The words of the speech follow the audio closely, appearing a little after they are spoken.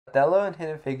Othello and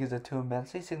Hidden Figures are two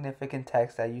immensely significant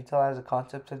texts that utilize the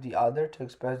concept of the other to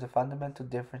expose the fundamental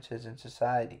differences in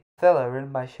society. Othello,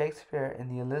 written by Shakespeare in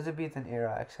the Elizabethan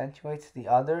era, accentuates the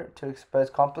other to expose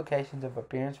complications of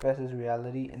appearance versus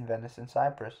reality in Venice and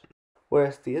Cyprus.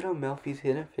 Whereas Theodore Melfi's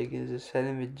Hidden Figures is set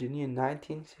in Virginia in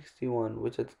 1961,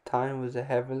 which at the time was a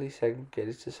heavily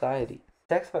segregated society.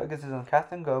 The text focuses on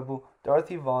Catherine Goebel,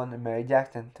 Dorothy Vaughan, and Mary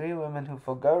Jackson, three women who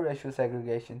forego racial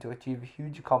segregation to achieve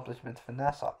huge accomplishments for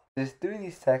Nassau. It is through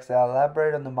these texts that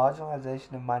elaborate on the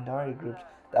marginalization of minority groups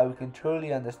that we can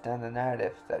truly understand the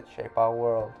narratives that shape our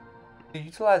world. The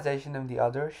utilization of the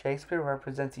other, Shakespeare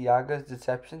represents Iago's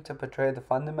deception to portray the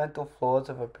fundamental flaws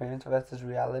of appearance versus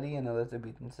reality in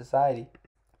Elizabethan society.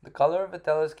 The color of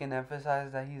Othello's skin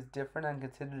emphasizes that he is different and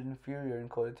considered inferior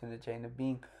according to the chain of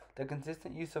being. The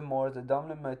consistent use of Moor is a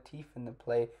dominant motif in the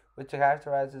play, which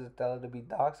characterizes Othello to be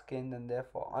dark-skinned and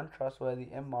therefore untrustworthy,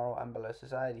 immoral, and below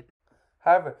society.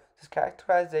 However, this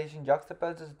characterization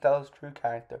juxtaposes Othello's true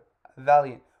character, a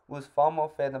valiant, who is far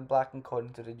more fair than black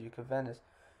according to the Duke of Venice.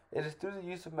 It is through the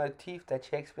use of motif that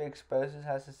Shakespeare exposes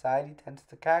how society tends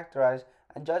to characterize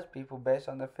and judge people based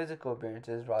on their physical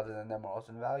appearances rather than their morals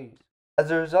and values. As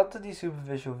a result of these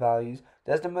superficial values,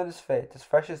 Desdemona's fate, as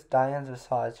fresh as Diane's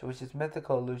visage, which is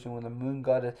mythical illusion when the moon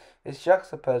goddess, is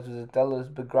juxtaposed with Othello's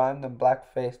begrimed and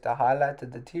black face to highlight the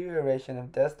deterioration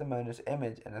of Desdemona's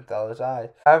image in Othello's eyes.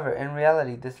 However, in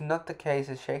reality, this is not the case,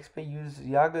 as Shakespeare uses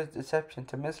Iago's deception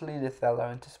to mislead Othello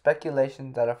into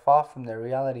speculations that are far from their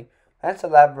reality, hence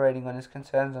elaborating on his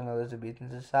concerns on Elizabethan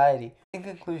society. In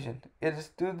conclusion, it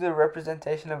is through the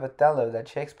representation of Othello that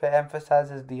Shakespeare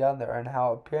emphasizes the other and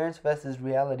how appearance versus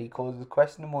reality causes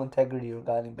questionable integrity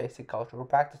regarding basic cultural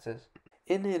practices.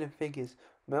 In Hidden Figures,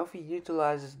 Melfi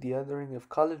utilizes the othering of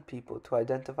colored people to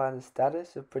identify the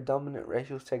status of predominant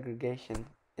racial segregation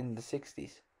in the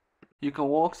 60s. You can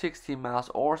walk 16 miles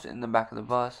or sit in the back of the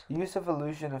bus. The use of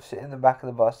illusion of sitting in the back of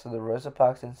the bus to the Rosa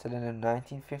Parks incident in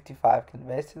 1955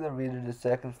 conveys to the reader the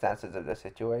circumstances of the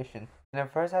situation. It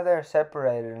infers how they are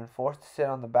separated and forced to sit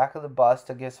on the back of the bus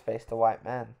to give space to white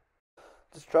men.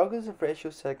 The struggles of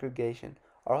racial segregation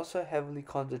are also heavily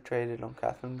concentrated on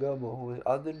Catherine Goebel, who is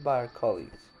othered by her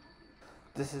colleagues.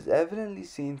 This is evidently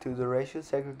seen through the racial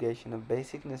segregation of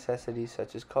basic necessities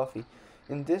such as coffee.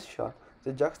 In this shot,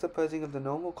 the juxtaposing of the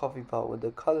normal coffee pot with the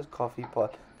colored coffee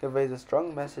pot conveys a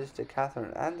strong message to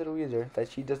Catherine and the reader that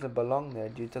she doesn't belong there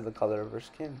due to the color of her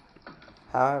skin.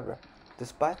 However,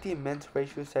 despite the immense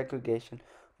racial segregation,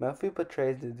 Melfi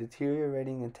portrays the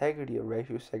deteriorating integrity of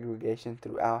racial segregation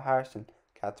through Al Harrison,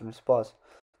 Catherine's spouse.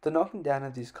 The knocking down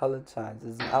of these colored signs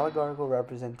is an allegorical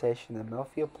representation that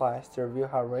Melfi applies to reveal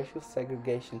how racial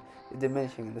segregation is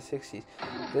diminishing in the 60s.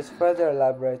 This further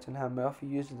elaborates on how Melfi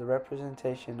uses the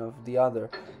representation of the other,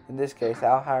 in this case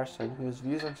Al Harrison, whose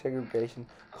views on segregation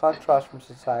contrast from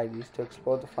societies, to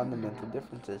explore the fundamental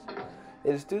differences.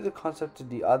 It is through the concept of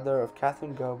the other of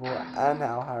Catherine Goebel and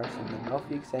Al Harrison that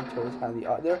Melfi accentuates how the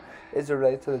other is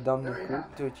related to the dominant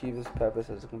group to achieve his purpose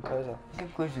as a composer. In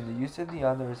conclusion, the use of the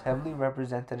other is heavily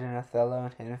represented in Othello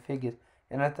and Hidden Figures.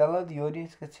 In Othello, the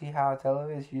audience can see how Othello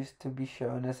is used to be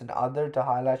shown as an other to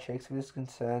highlight Shakespeare's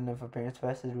concern of appearance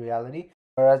versus reality,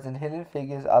 whereas in Hidden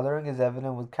Figures, othering is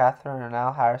evident with Catherine and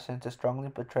Al Harrison to strongly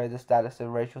portray the status of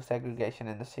racial segregation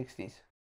in the 60s.